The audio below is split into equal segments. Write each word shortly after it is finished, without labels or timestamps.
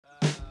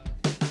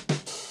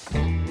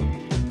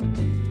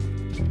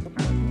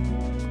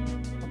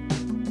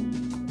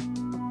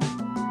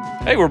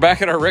Hey, we're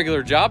back at our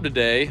regular job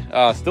today.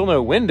 Still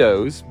no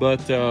windows,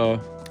 but there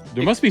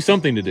must be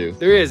something to do.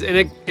 There is, and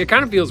it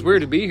kind of feels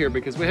weird to be here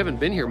because we haven't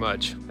been here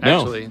much,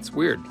 actually. No. It's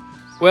weird.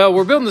 Well,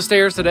 we're building the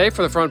stairs today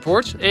for the front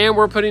porch, and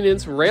we're putting in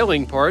some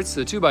railing parts,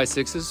 the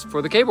 2x6s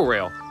for the cable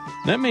rail.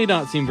 That may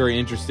not seem very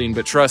interesting,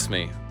 but trust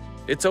me,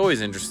 it's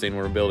always interesting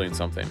when we're building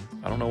something.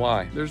 I don't know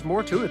why. There's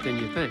more to it than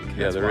you think.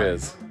 Yeah, there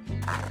is.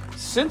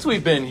 Since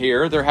we've been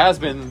here, there has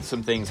been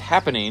some things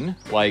happening,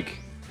 like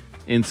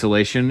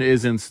insulation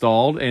is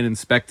installed and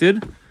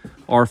inspected,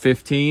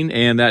 R15,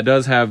 and that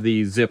does have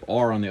the zip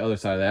R on the other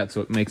side of that,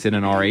 so it makes it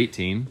an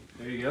R18.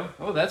 There you go.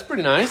 Oh, that's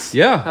pretty nice.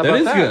 Yeah, that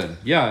is good.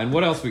 Yeah, and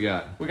what else we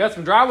got? We got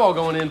some drywall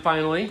going in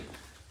finally.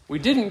 We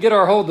didn't get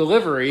our whole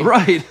delivery.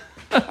 Right.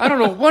 I don't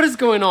know what is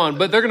going on,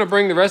 but they're going to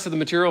bring the rest of the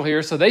material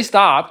here, so they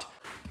stopped.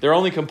 Their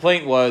only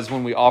complaint was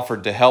when we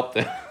offered to help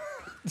them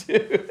do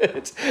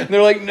it. And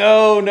they're like,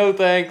 no,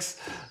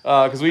 thanks.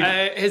 Because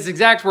his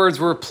exact words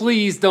were,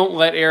 "Please don't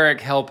let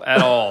Eric help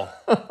at all."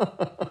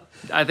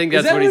 I think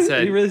that's what he said.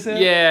 Did he really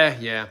say? Yeah.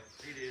 He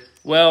did.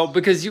 Well,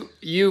 because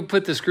you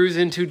put the screws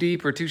in too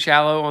deep or too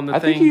shallow on the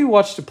thing. I think you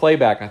watched a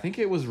playback. I think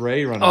it was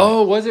Ray running.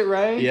 Oh, was it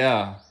Ray?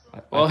 Yeah.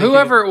 Well,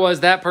 whoever it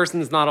was, that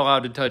person is not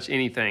allowed to touch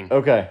anything.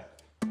 Okay.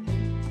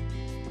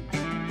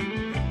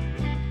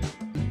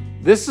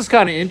 This is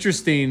kind of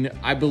interesting.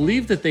 I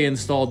believe that they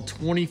installed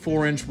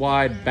 24-inch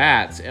wide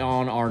bats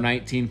on our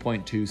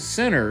 19.2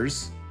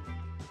 centers.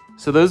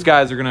 So those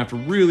guys are gonna have to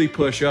really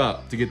push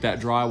up to get that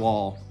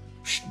drywall.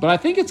 But I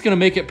think it's gonna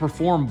make it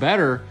perform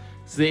better.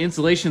 So the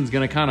insulation is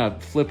gonna kind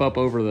of flip up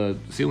over the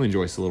ceiling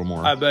joist a little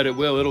more. I bet it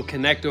will. It'll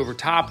connect over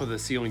top of the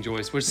ceiling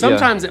joist, which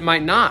sometimes it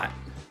might not.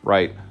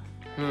 Right.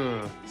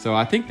 So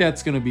I think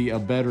that's gonna be a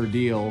better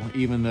deal,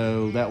 even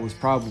though that was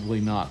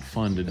probably not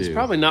fun to do. It's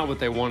probably not what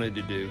they wanted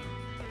to do.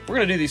 We're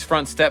gonna do these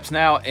front steps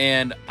now,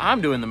 and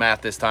I'm doing the math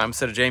this time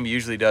instead of Jamie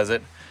usually does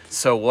it.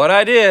 So what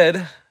I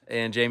did,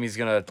 and Jamie's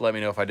gonna let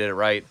me know if I did it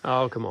right.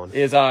 Oh, come on.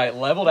 Is I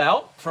leveled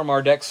out from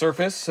our deck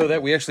surface so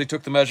that we actually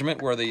took the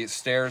measurement where the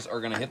stairs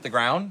are gonna hit the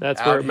ground.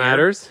 That's where it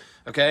matters.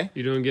 Okay.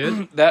 You doing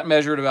good? That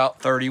measured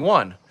about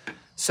 31.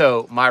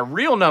 So my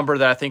real number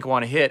that I think I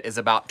wanna hit is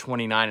about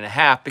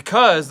 29.5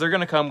 because they're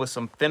gonna come with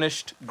some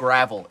finished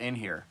gravel in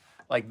here,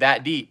 like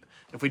that deep.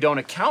 If we don't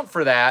account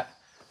for that,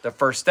 the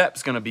first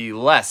step's gonna be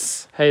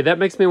less. Hey, that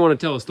makes me want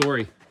to tell a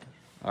story.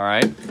 All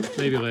right.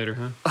 Maybe later,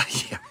 huh?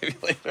 Yeah, maybe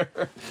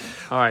later.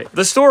 All right.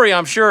 The story,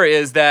 I'm sure,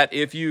 is that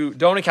if you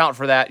don't account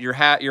for that,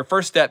 your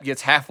first step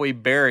gets halfway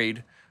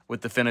buried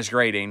with the finished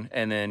grading,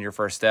 and then your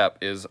first step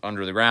is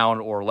under the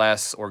ground or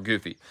less or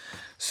goofy.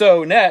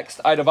 So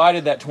next, I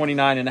divided that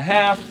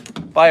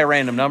 29.5 by a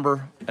random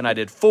number, and I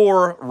did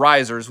 4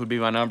 risers would be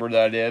my number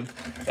that I did.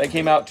 That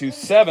came out to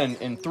 7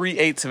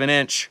 3/8 of an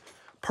inch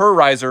per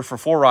riser for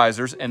 4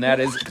 risers, and that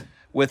is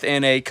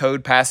within a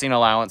code passing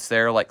allowance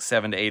there, like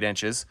 7 to 8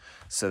 inches.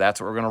 So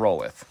that's what we're gonna roll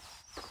with.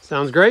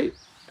 Sounds great.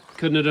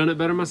 Couldn't have done it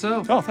better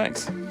myself. Oh,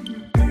 thanks.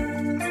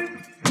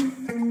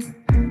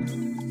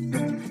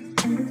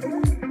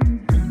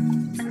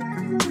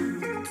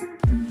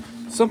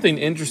 Something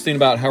interesting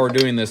about how we're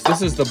doing this.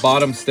 This is the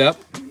bottom step,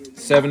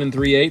 7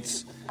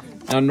 3/8.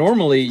 Now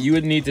normally you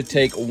would need to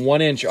take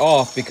 1 inch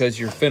off because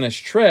your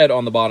finished tread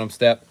on the bottom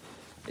step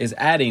is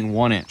adding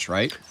 1 inch,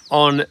 right?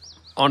 On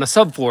a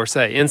subfloor,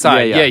 say,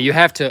 inside. Yeah, you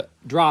have to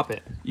drop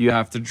it. You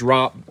have to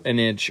drop an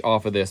inch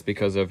off of this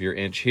because of your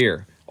inch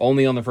here,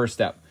 only on the first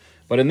step.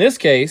 But in this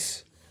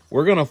case,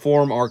 we're gonna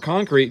form our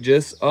concrete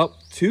just up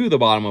to the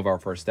bottom of our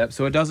first step,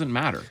 so it doesn't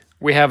matter.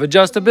 We have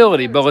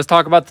adjustability, but let's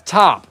talk about the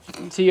top,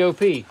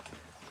 TOP.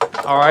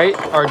 All right,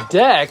 our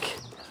deck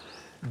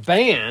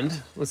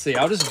band, let's see,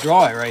 I'll just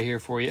draw it right here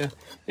for you.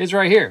 It's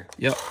right here.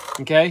 Yep.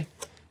 Okay.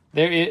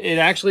 There, it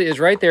actually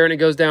is right there, and it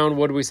goes down,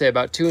 what do we say,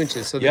 about 2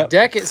 inches. So the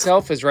deck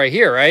itself is right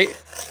here, right?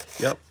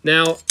 Yep.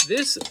 Now,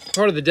 this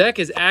part of the deck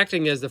is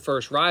acting as the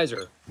first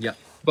riser. Yep.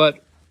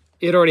 But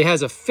it already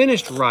has a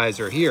finished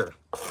riser here.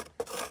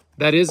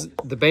 That is,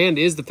 the band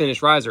is the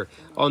finished riser.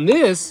 On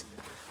this,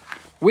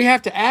 we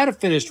have to add a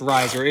finished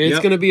riser, and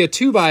it's going to be a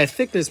 2x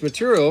thickness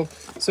material.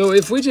 So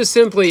if we just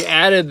simply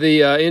added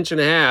the 1.5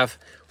 inches,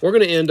 we're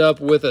going to end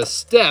up with a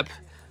step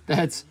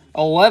that's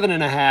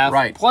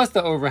 11.5 plus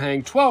the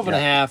overhang,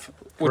 12.5,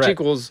 which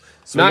equals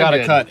so we got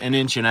to cut 1.5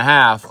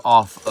 inches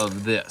off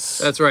of this.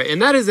 That's right,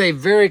 and that is a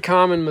very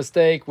common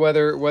mistake.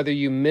 Whether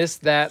you miss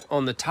that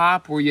on the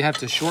top where you have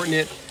to shorten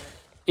it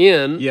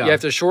in, you have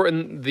to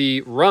shorten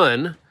the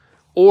run,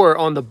 or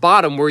on the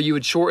bottom where you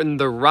would shorten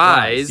the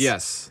rise.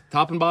 Yes,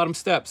 top and bottom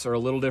steps are a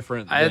little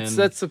different.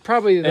 That's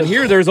probably. And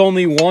here there's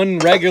only 1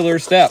 regular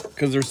step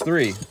because there's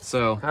 3.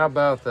 So how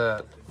about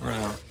that? We're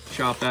gonna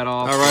chop that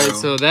off. All right,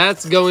 so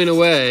that's going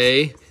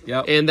away.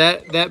 Yep. And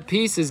that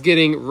piece is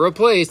getting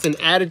replaced and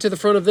added to the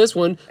front of this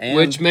one,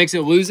 which makes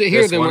it lose it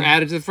here. Then we're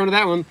added to the front of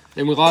that one.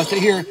 Then we lost it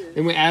here.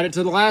 Then we add it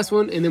to the last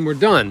one, and then we're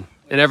done.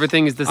 And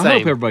everything is the same. I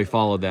hope everybody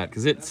followed that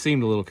because it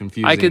seemed a little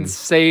confusing. I could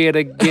say it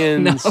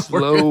again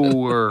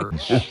slower.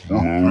 You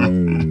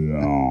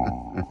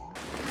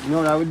know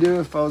what I would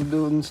do if I was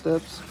building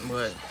steps?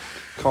 What?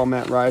 Call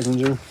Matt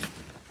Reisinger.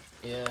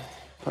 Yeah.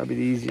 Probably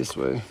the easiest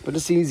way, but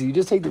it's easy. You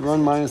just take the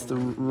run minus the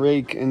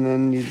rake, and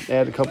then you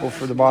add a couple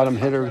for the bottom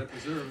hitter,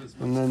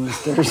 and then the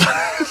stairs,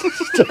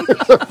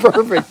 stairs are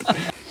perfect.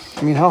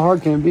 I mean, how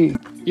hard can it be?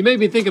 You made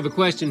me think of a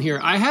question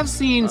here. I have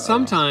seen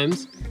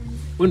sometimes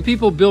when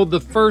people build the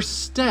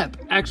first step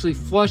actually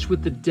flush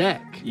with the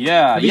deck.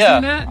 Yeah, have you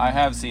seen that? I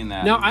have seen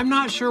that. Now, I'm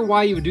not sure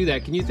why you would do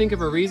that. Can you think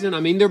of a reason?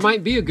 I mean, there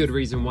might be a good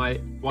reason why you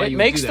would do that. It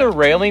makes the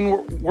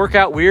railing work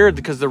out weird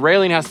because the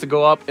railing has to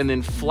go up and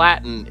then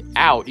flatten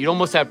out. You'd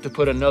almost have to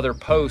put another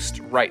post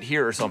right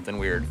here or something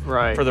weird.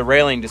 Right. For the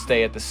railing to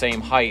stay at the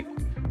same height,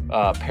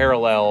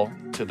 parallel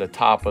to the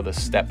top of the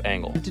step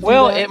angle.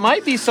 Well, it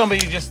might be somebody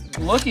just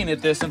looking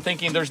at this and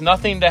thinking there's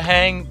nothing to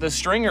hang the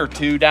stringer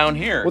to down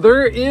here. Well,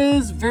 there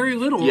is very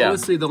little. Yeah.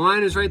 Let's see, the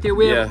line is right there.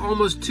 We have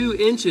almost 2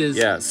 inches.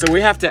 Yeah, so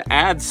we have to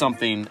add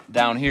something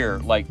down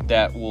here like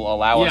that will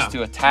allow us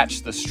to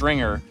attach the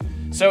stringer.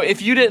 So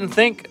if you didn't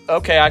think,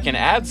 okay, I can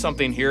add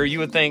something here, you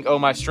would think, oh,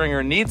 my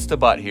stringer needs to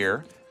butt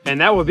here.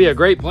 And that would be a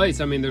great place.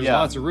 I mean, there's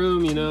lots of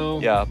room, you know.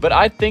 Yeah, but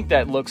I think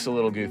that looks a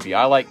little goofy.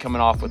 I like coming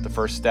off with the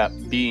first step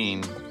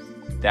being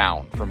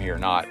down from here,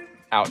 not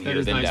out here, That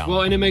is then nice. down.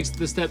 Well, and it makes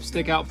the steps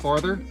stick out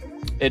farther.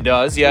 It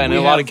does, yeah, and in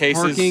a lot of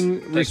cases,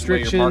 parking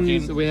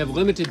restrictions. We have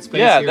limited space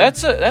yeah, here.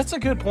 that's a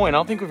good point. I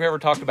don't think we've ever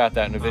talked about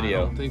that in a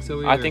video. I don't think so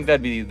either. I think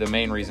that'd be the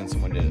main reason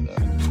someone did it, though.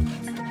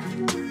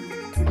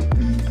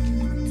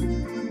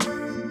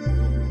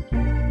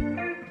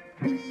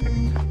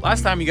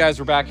 Last time you guys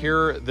were back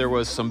here, there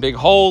was some big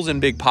holes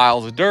and big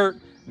piles of dirt.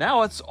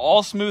 Now it's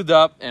all smoothed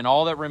up, and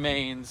all that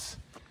remains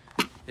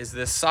is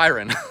this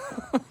siren.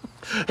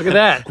 Look at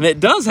that. And it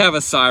does have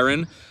a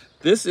siren.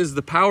 This is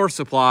the power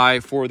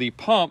supply for the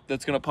pump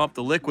that's going to pump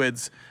the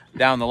liquids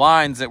down the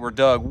lines that were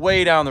dug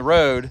way down the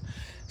road.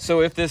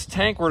 So if this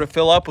tank were to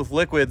fill up with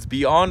liquids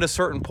beyond a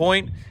certain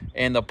point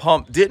and the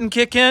pump didn't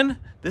kick in,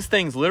 this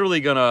thing's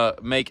literally going to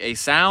make a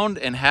sound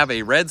and have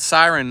a red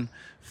siren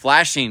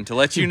flashing to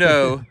let you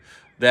know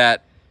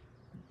that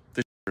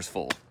the is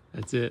full.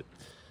 That's it.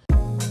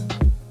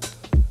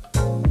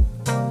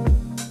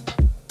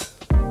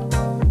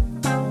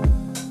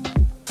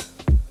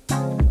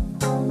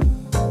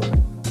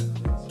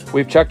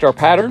 We've checked our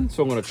pattern,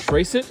 so I'm going to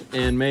trace it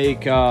and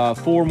make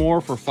 4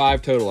 more for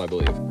 5 total, I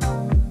believe.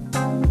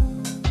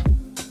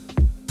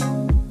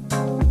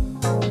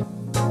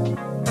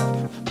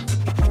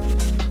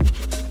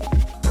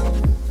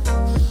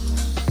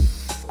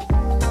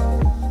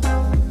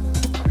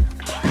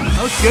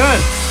 That was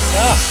good.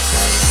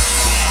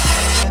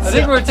 I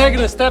think we're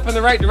taking a step in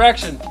the right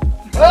direction.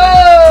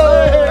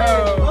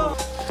 Oh!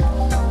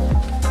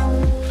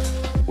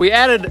 We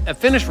added a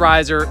finished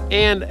riser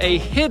and a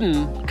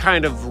hidden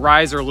kind of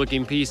riser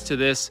looking piece to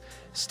this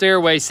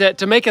stairway set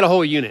to make it a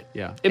whole unit.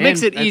 Yeah. It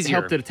makes it easier.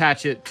 Helped to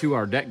attach it to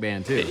our deck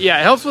band too. Yeah,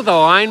 it helps with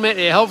alignment.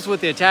 It helps with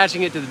the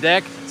attaching it to the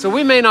deck. So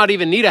we may not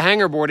even need a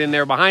hanger board in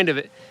there behind of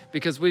it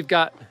because we've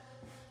got,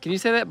 can you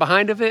say that?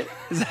 Behind of it?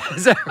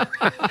 Is that right?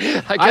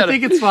 I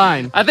think it's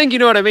fine. I think you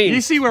know what I mean.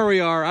 You see where we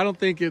are. I don't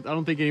think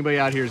anybody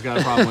out here has got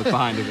a problem with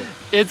behind of it.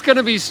 It's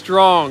gonna be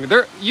strong.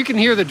 You can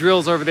hear the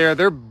drills over there.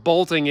 They're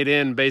bolting it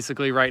in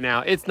basically right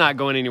now. It's not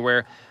going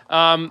anywhere.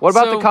 What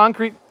about the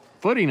concrete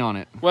footing on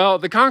it? Well,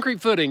 the concrete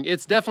footing,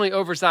 it's definitely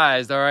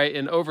oversized, all right,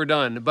 and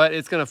overdone, but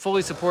it's gonna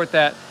fully support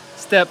that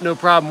step, no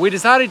problem. We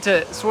decided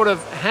to sort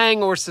of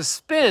hang or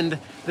suspend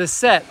the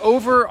set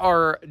over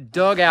our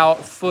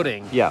dugout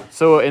footing. Yeah,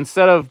 so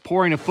instead of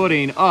pouring a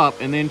footing up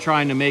and then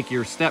trying to make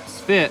your steps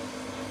fit,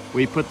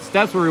 we put the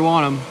steps where we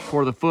want them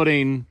for the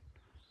footing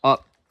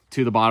up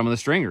to the bottom of the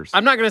stringers.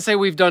 I'm not gonna say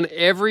we've done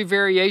every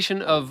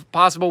variation of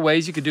possible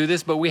ways you could do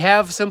this, but we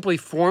have simply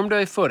formed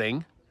a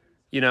footing,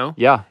 you know?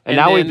 Yeah, and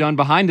now we've done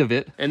behind of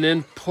it. And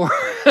then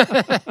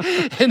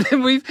and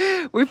then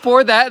we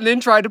poured that and then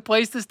tried to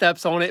place the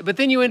steps on it. But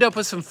then you end up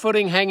with some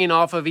footing hanging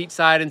off of each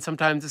side, and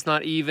sometimes it's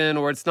not even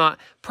or it's not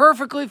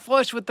perfectly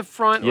flush with the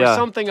front or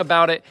something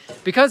about it.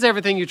 Because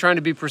everything you're trying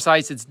to be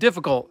precise, it's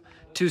difficult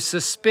to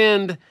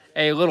suspend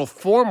a little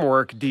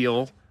formwork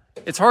deal.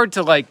 It's hard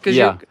to because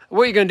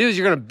what you're gonna do is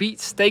you're gonna beat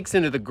stakes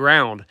into the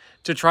ground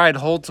to try to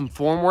hold some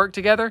formwork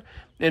together.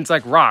 And it's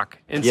like rock.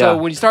 And so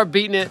when you start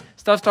beating it,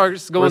 stuff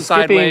starts going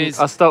sideways.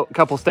 A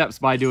couple steps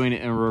by doing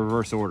it in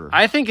reverse order.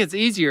 I think it's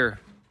easier.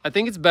 I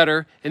think it's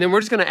better. And then we're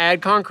just going to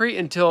add concrete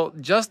until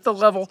just the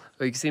level.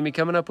 Oh, you can see me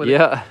coming up with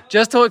it.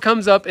 Just till it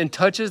comes up and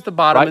touches the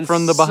bottom. Right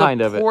from the behind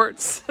of it.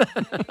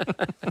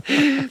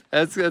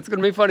 That's going to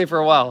be funny for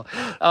a while.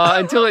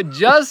 Until it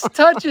just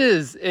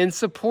touches and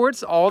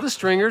supports all the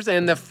stringers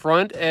and the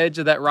front edge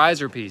of that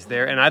riser piece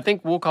there. And I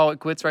think we'll call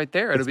it quits right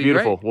there. It'll be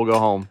beautiful. Great. We'll go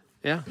home.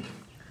 Yeah.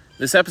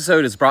 This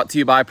episode is brought to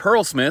you by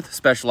Pearlsmith,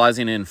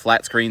 specializing in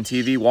flat screen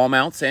TV wall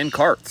mounts and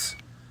carts.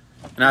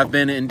 And I've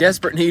been in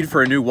desperate need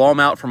for a new wall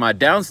mount for my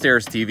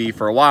downstairs TV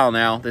for a while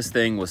now. This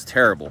thing was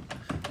terrible.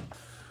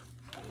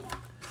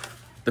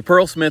 The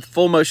Pearl Smith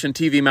full motion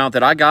TV mount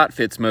that I got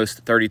fits most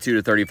 32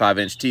 to 35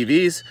 inch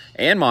TVs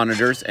and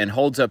monitors and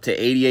holds up to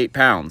 88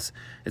 pounds.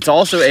 It's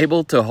also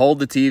able to hold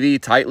the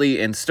TV tightly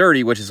and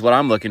sturdy, which is what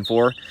I'm looking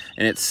for,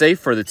 and it's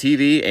safe for the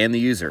TV and the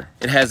user.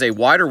 It has a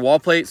wider wall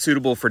plate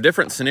suitable for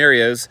different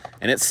scenarios,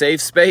 and it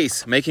saves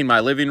space, making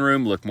my living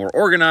room look more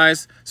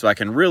organized so I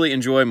can really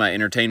enjoy my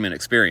entertainment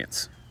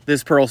experience.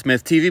 This Pearl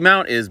Smith TV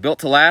mount is built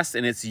to last,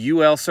 and it's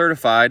UL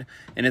certified,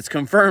 and it's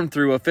confirmed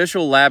through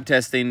official lab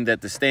testing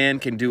that the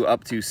stand can do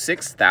up to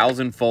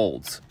 6,000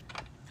 folds.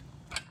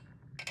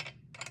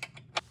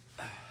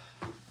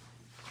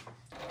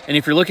 And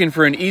if you're looking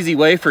for an easy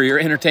way for your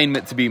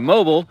entertainment to be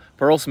mobile,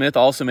 Pearl Smith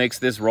also makes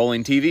this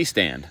rolling TV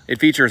stand. It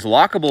features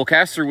lockable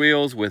caster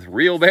wheels with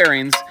real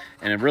bearings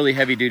and a really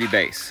heavy-duty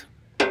base.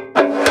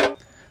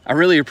 I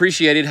really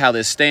appreciated how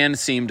this stand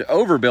seemed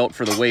overbuilt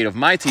for the weight of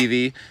my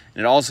TV,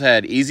 and it also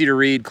had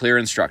easy-to-read, clear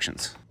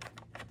instructions.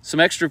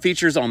 Some extra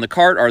features on the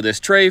cart are this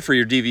tray for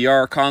your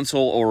DVR,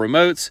 console, or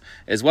remotes,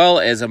 as well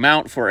as a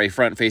mount for a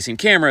front-facing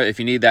camera if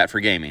you need that for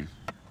gaming.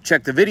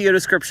 Check the video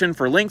description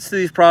for links to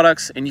these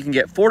products, and you can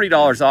get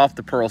 $40 off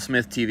the Pearl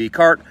Smith TV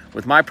cart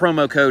with my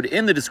promo code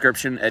in the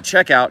description at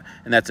checkout,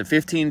 and that's a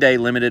 15-day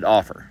limited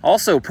offer.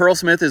 Also, Pearl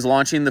Smith is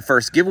launching the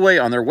first giveaway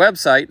on their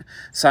website.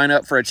 Sign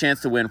up for a chance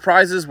to win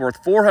prizes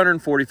worth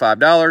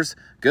 $445.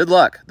 Good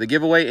luck. The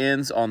giveaway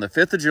ends on the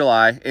 5th of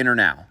July. Enter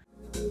now.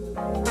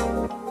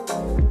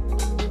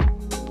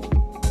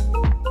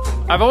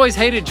 I've always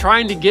hated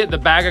trying to get the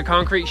bag of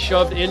concrete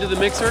shoved into the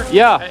mixer.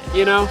 Yeah.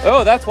 You know?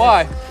 Oh, that's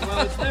why.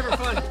 Well, it's never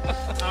fun.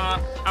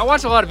 I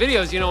watch a lot of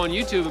videos, you know, on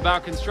YouTube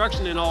about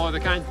construction and all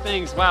other kinds of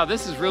things. Wow,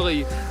 this is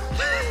really,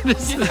 I mean,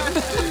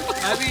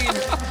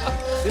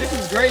 this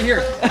is great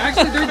here.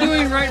 Actually, they're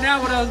doing right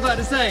now what I was about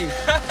to say.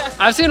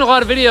 I've seen a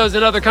lot of videos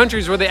in other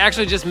countries where they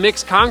actually just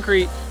mix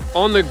concrete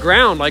on the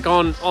ground, like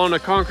on a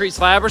concrete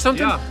slab or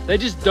something. Yeah. They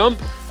just dump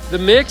the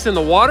mix in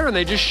the water and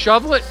they just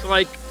shovel it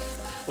like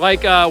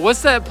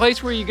what's that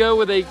place where you go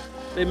where they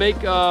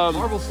make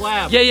marble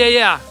slab.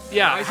 Yeah.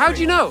 How'd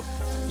you know?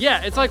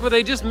 Yeah, it's like where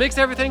they just mix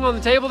everything on the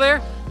table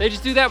there. They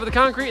just do that with the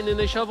concrete and then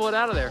they shovel it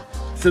out of there.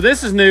 So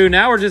this is new.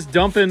 Now we're just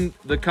dumping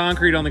the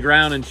concrete on the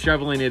ground and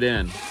shoveling it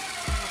in.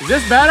 Is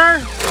this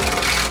better?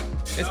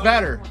 It's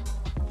better.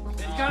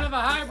 It's kind of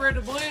a hybrid,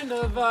 a blend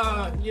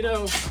of, you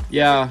know,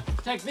 yeah,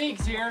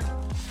 techniques here.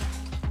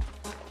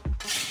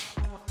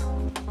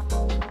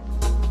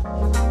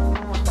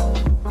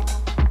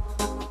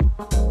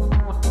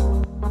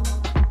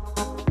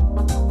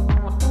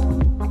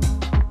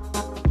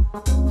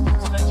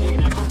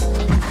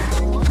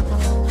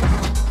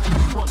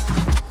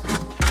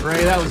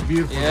 Ray, that was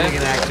beautiful jigging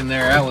action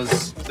there. That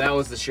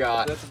was the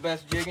shot. That's the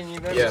best jigging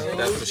you've ever Yeah, seen?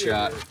 that's the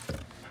shot.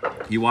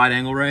 You wide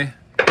angle, Ray?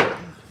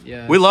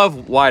 Yeah. We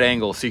love wide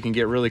angle so you can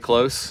get really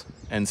close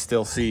and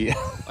still see.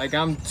 Like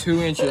I'm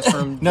 2 inches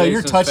from No,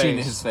 you're Jason's touching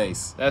face. his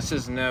face. That's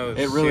his nose.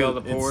 It really, See all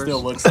the it pores?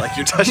 still looks like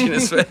you're touching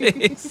his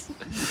face.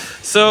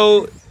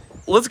 So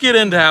let's get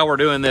into how we're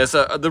doing this.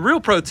 The real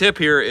pro tip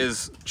here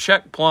is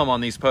check plumb on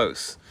these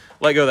posts.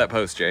 Let go of that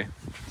post, Jay.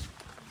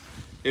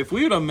 If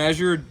we would have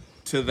measured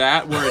to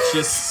that where it's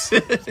just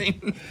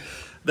sitting,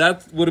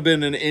 that would have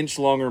been an inch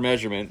longer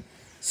measurement.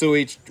 So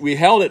we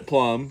held it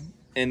plumb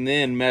and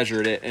then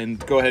measured it,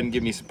 and go ahead and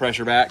give me some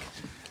pressure back.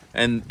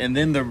 And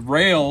then the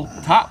rail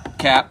top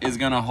cap is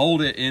gonna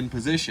hold it in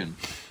position.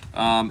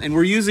 And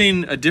we're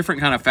using a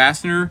different kind of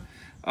fastener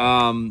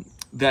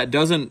that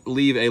doesn't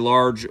leave a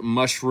large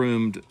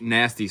mushroomed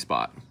nasty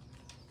spot.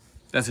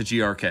 That's a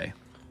GRK.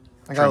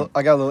 I got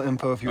a little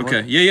info if you want.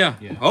 Okay, yeah.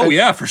 Oh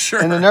yeah, for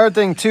sure. And another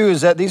thing too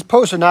is that these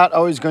posts are not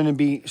always going to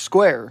be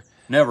square.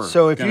 Never.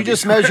 So if you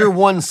just measure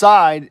one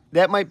side,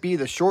 that might be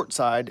the short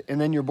side,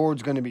 and then your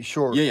board's going to be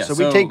short. Yeah. So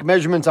we take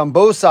measurements on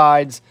both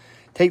sides,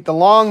 take the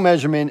long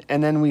measurement,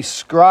 and then we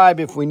scribe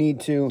if we need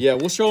to. Yeah,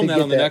 we'll show them to that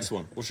get on the next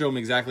one. We'll show them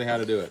exactly how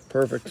to do it.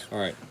 Perfect. All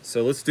right,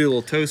 so let's do a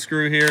little toe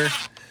screw here.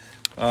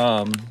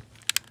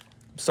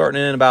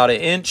 Starting in about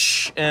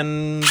 1.25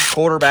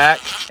 inches back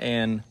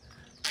and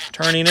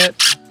turning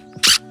it.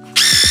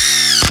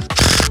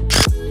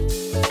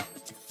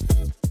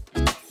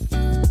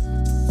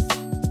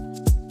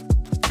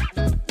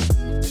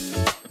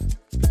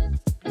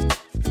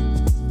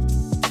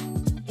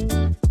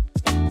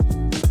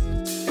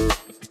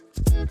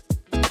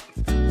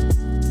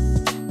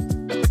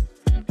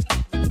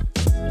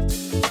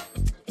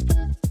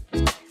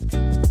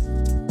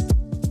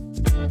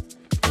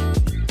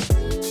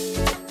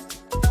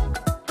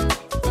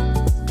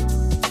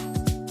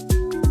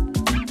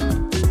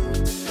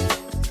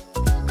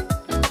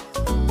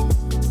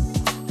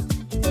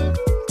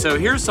 So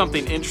here's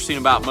something interesting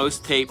about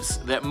most tapes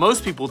that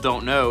most people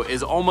don't know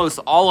is almost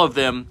all of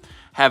them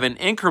have an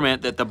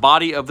increment that the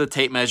body of the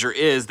tape measure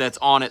is that's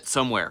on it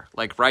somewhere.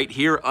 Like right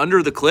here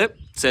under the clip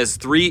says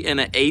 3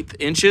 1/8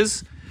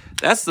 inches.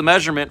 That's the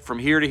measurement from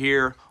here to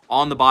here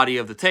on the body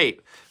of the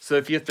tape. So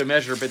if you have to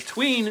measure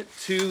between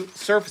two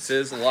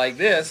surfaces like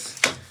this,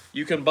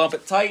 you can bump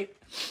it tight.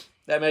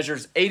 That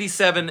measures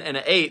 87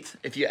 1/8.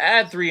 If you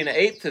add 3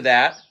 1/8 to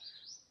that,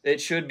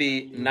 it should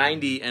be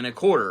 90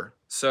 1/4.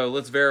 So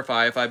let's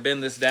verify. If I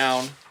bend this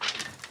down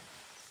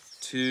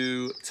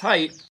to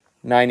tight,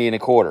 90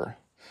 1/4.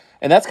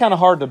 And that's kind of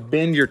hard to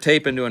bend your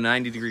tape into a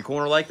 90-degree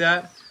corner like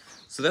that.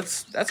 So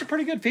that's a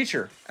pretty good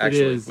feature,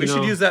 actually. It is, we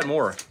should use that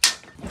more.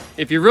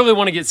 If you really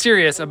want to get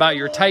serious about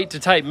your tight to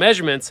tight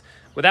measurements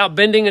without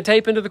bending a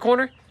tape into the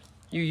corner,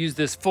 you use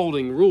this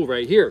folding rule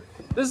right here.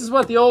 This is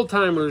what the old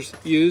timers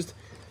used.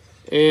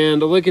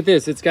 And look at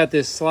this, it's got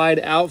this slide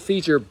out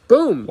feature.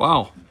 Boom!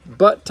 Wow.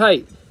 Butt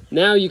tight.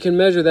 Now you can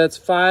measure that's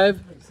 5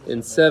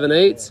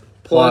 7/8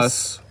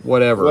 plus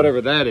whatever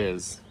that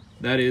is.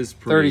 That is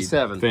pretty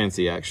 37.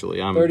 fancy,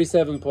 actually. I'm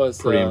 37 plus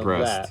pretty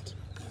impressed.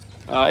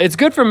 that. It's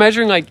good for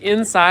measuring like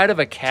inside of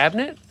a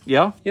cabinet.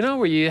 Yeah. You know,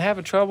 where you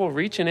have trouble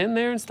reaching in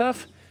there and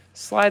stuff.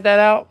 Slide that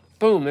out.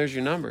 Boom, there's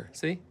your number.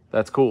 See?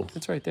 That's cool.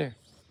 It's right there.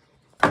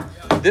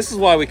 This is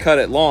why we cut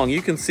it long.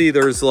 You can see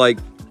there's like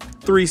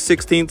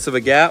 3/16 of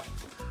a gap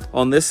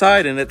on this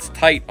side, and it's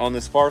tight on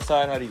this far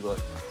side. How do you look?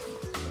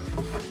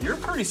 You're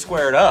pretty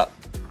squared up.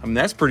 I mean,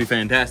 that's pretty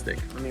fantastic.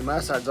 I mean, my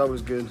side's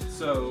always good.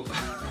 So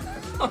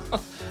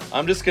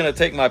I'm just gonna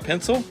take my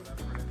pencil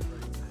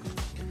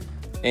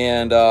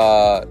and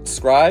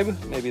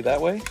scribe, maybe that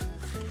way.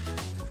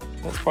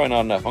 That's probably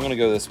not enough. I'm gonna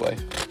go this way.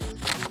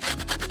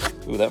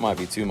 Ooh, that might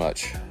be too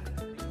much.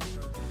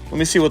 Let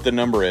me see what the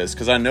number is,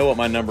 because I know what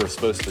my number is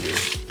supposed to be.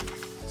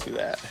 Let's do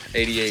that.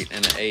 88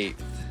 1/8.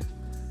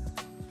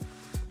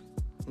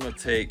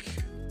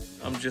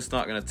 I'm just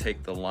not gonna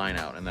take the line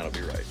out, and that'll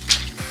be right.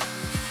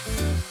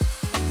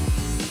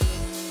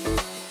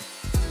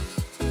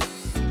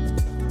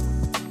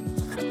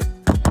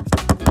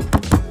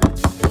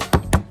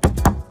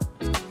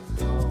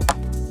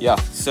 Yeah,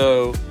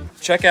 so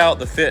check out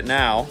the fit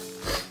now.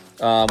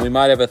 We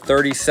might have a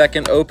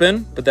 30-second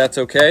open, but that's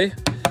okay.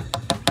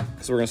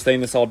 So we're gonna stain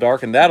this all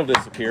dark and that'll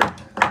disappear.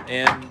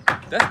 And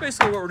that's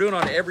basically what we're doing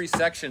on every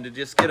section to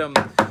just get them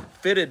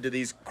fitted to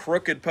these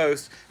crooked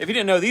posts. If you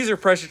didn't know, these are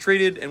pressure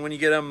treated, and when you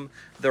get them,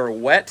 they're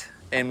wet,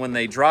 and when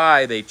they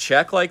dry, they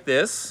check like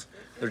this.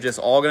 They're just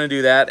all gonna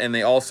do that, and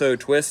they also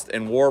twist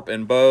and warp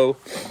and bow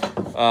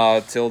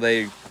till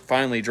they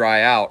finally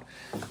dry out.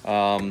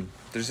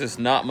 There's just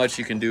not much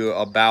you can do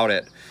about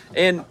it.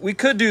 And we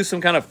could do some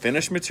kind of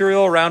finish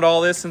material around all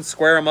this and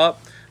square them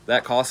up.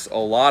 That costs a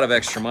lot of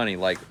extra money,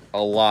 like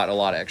a lot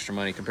of extra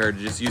money compared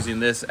to just using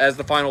this as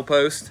the final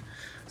post.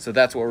 So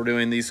that's what we're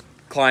doing. These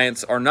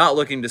clients are not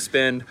looking to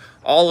spend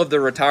all of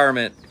their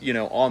retirement, you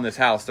know, on this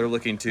house. They're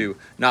looking to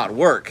not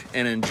work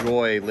and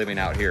enjoy living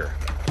out here.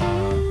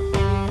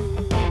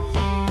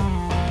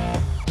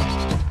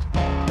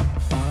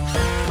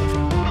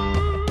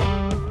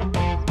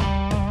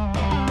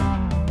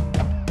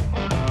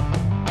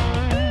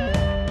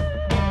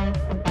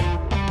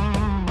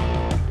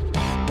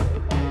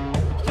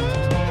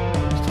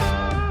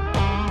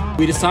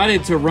 We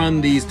decided to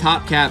run these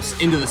top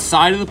caps into the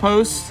side of the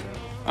post,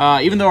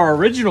 even though our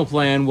original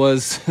plan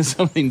was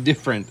something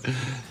different.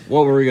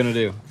 What were we gonna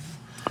do?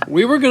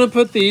 We were gonna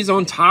put these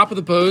on top of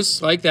the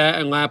posts like that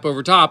and lap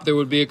over top. There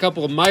would be a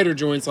couple of miter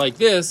joints like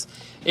this,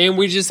 and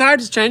we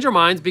decided to change our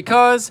minds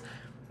because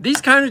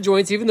these kind of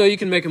joints, even though you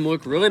can make them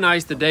look really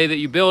nice the day that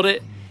you build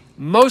it,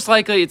 most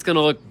likely it's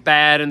gonna look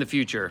bad in the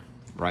future.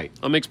 Right.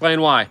 Let me explain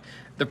why.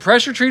 The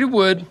pressure treated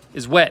wood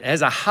is wet. It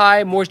has a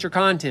high moisture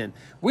content.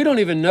 We don't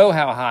even know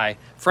how high.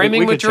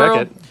 Framing we could material.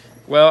 check it.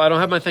 Well, I don't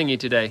have my thingy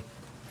today.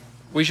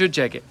 We should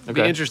check it. It'd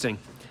be Okay. interesting.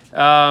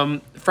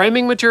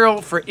 Framing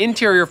material for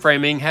interior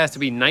framing has to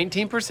be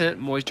 19%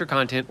 moisture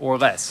content or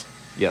less.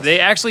 Yes. They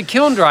actually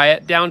kiln dry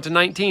it down to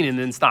 19 and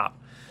then stop.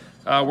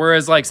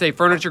 Whereas like say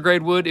furniture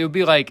grade wood, it would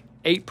be like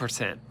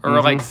 8%.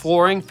 Or like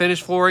flooring,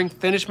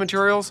 finished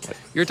materials,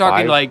 you're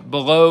talking 5. like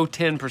below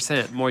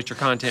 10% moisture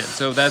content.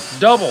 So that's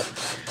double.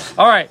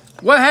 All right,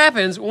 what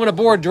happens when a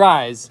board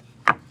dries?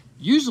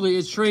 Usually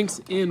it shrinks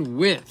in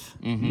width,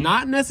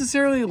 not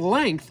necessarily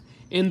length.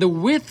 And the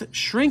width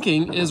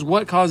shrinking is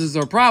what causes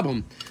our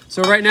problem.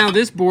 So right now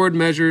this board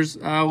measures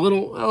a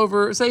little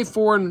over, say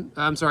 5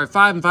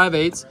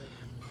 5/8.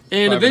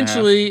 And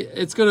eventually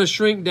it's gonna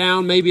shrink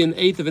down maybe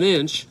 1/8 of an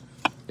inch.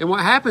 And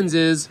what happens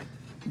is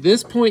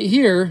this point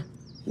here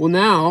will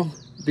now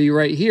be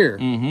right here.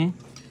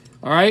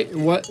 All right,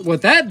 and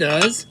what that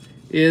does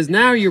is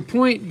now your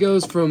point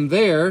goes from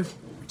there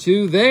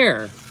to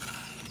there.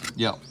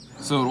 Yep.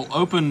 So it'll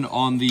open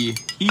on the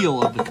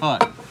heel of the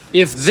cut.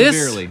 If this,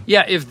 Severely.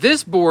 if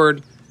this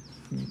board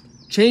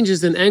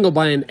changes an angle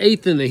by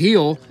 1/8 in the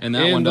heel, And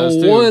that one does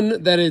the too.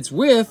 one that it's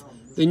with,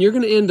 then you're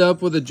gonna end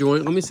up with a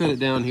joint. Let me set it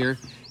down here.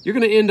 You're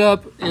gonna end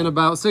up in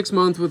about 6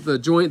 months with a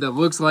joint that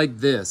looks like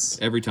this.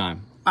 Every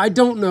time. I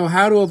don't know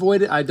how to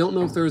avoid it. I don't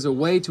know if there's a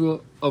way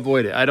to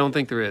avoid it. I don't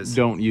think there is.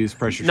 Don't use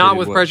pressure treated Not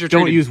with wood. pressure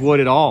Don't treated. use wood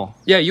at all.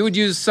 Yeah, you would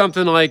use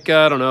something like,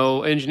 I don't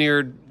know,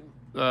 engineered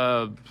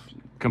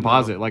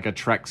Composite, like a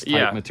Trex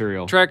type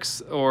material.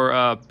 Trex or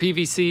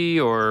PVC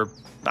or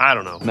I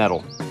don't know.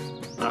 Metal.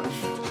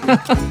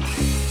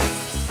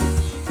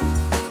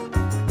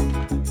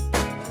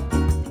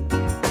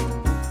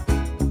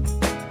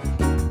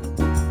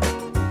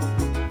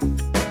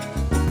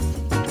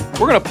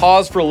 We're gonna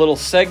pause for a little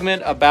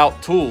segment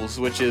about tools,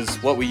 which is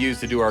what we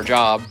use to do our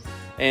job.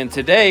 And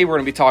today we're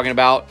gonna be talking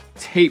about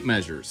tape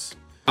measures.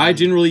 I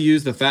generally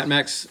use the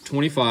FatMax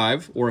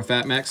 25 or a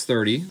FatMax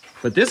 30,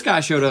 but this guy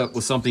showed up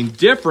with something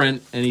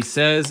different and he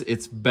says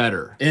it's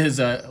better. It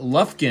is a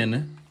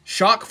Lufkin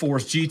Shock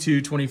Force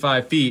G2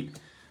 25 feet.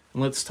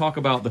 And let's talk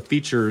about the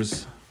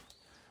features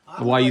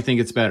of why you think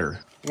it's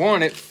better.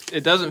 One,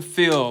 it doesn't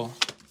feel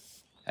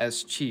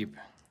as cheap.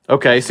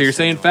 Okay, so you're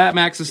saying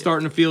FatMax is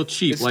starting to feel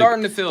cheap. It's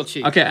starting to feel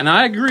cheap. Okay, and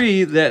I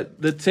agree that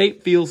the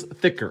tape feels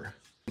thicker.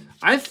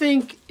 I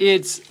think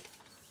it's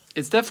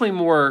definitely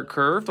more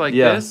curved like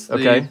this.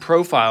 Okay. The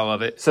profile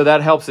of it. So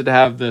that helps it to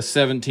have the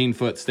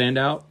 17-foot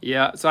standout.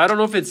 Yeah, so I don't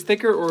know if it's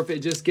thicker or if it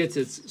just gets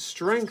its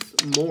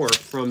strength more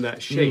from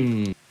that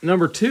shape.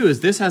 Number two is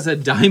this has a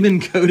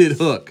diamond-coated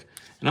hook.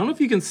 And I don't know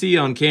if you can see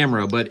on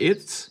camera, but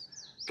it's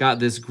got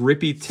this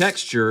grippy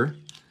texture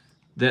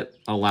that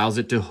allows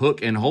it to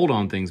hook and hold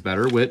on things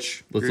better,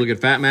 which, let's look at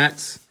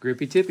FatMax.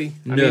 Grippy tippy.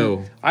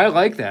 No. I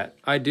like that.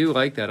 I do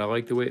like that. I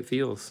like the way it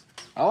feels.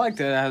 I like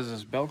that it has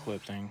this belt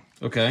clip thing.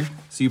 Okay,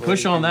 so you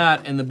push on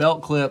that and the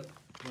belt clip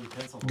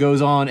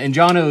goes on, and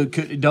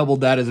Jono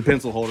doubled that as a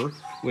pencil holder,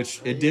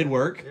 which it did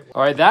work.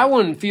 All right, that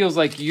one feels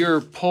like you're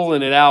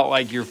pulling it out,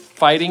 like you're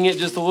fighting it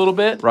just a little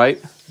bit.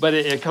 Right? But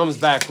it comes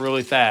back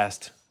really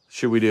fast.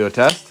 Should we do a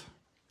test?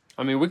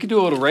 I mean, we could do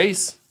a little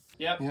race.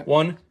 Yep.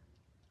 1,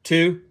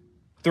 2,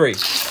 3.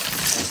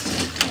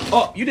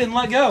 Oh, you didn't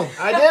let go.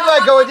 I did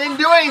let go. It didn't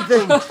do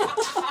anything.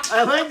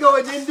 I let go.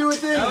 It didn't do a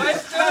thing.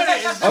 It's doing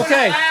it. It's doing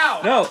Okay. it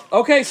now. No.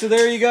 Okay, so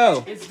there you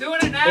go. It's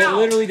doing it now. It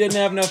literally didn't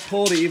have enough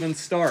pull to even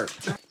start.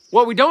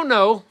 What we don't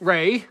know,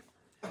 Ray,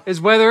 is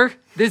whether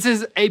this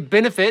is a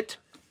benefit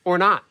or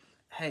not.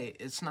 Hey,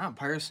 it's not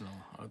personal,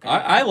 okay?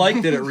 I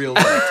liked it at real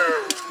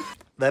life.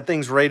 That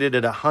thing's rated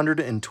at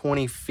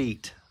 120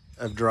 feet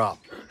of drop.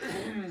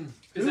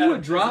 Who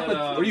would drop it?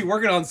 Are you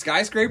working on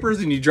skyscrapers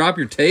and you drop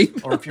your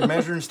tape? Or if you're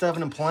measuring stuff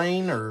in a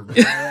plane, or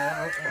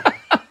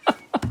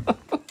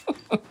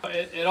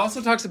It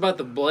also talks about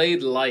the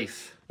blade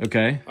life.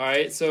 Okay. All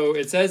right, so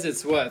it says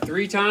it's what,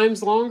 3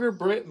 times longer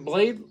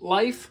blade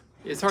life?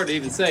 It's hard to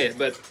even say it,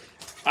 but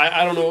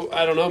I don't know.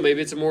 I don't know.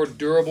 Maybe it's a more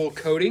durable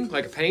coating,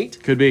 like a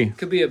paint. Could be.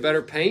 Could be a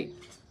better paint.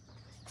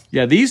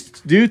 Yeah, these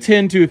do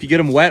tend to, if you get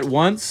them wet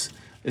once,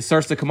 it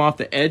starts to come off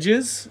the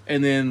edges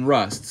and then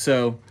rust.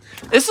 So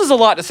this is a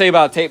lot to say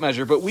about a tape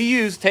measure, but we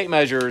use tape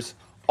measures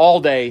all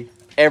day,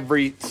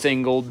 every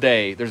single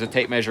day. There's a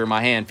tape measure in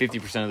my hand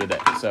 50% of the day.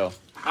 So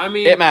I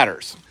mean, it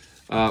matters.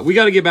 We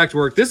got to get back to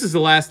work. This is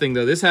the last thing,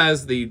 though. This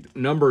has the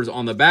numbers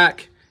on the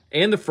back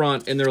and the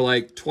front, and they're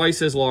like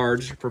twice as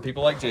large for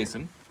people like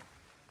Jason.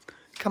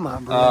 Come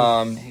on,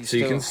 bro. So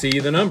you can see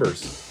the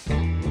numbers.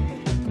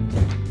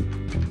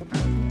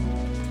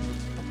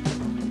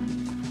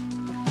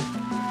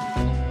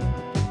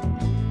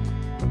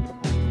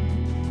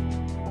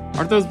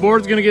 Aren't those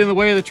boards going to get in the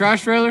way of the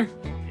trash trailer?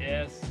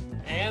 yes,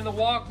 and the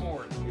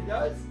walkboard. It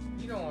does.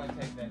 You don't want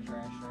to take that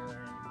trash trailer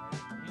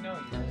anyway. You know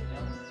you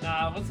don't.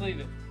 Nah, let's leave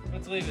it.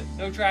 Let's leave it.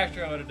 No trash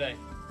trailer today.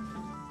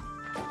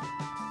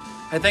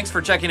 Hey, thanks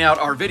for checking out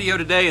our video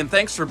today, and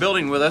thanks for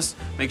building with us.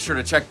 Make sure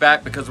to check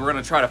back because we're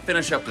going to try to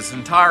finish up this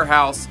entire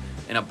house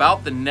in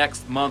about the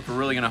next month. We're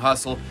really going to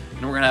hustle,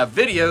 and we're going to have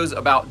videos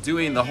about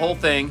doing the whole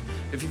thing.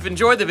 If you've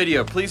enjoyed the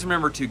video, please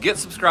remember to get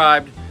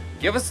subscribed,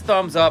 give us a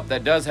thumbs up.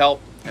 That does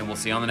help, and we'll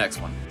see you on the next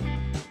one.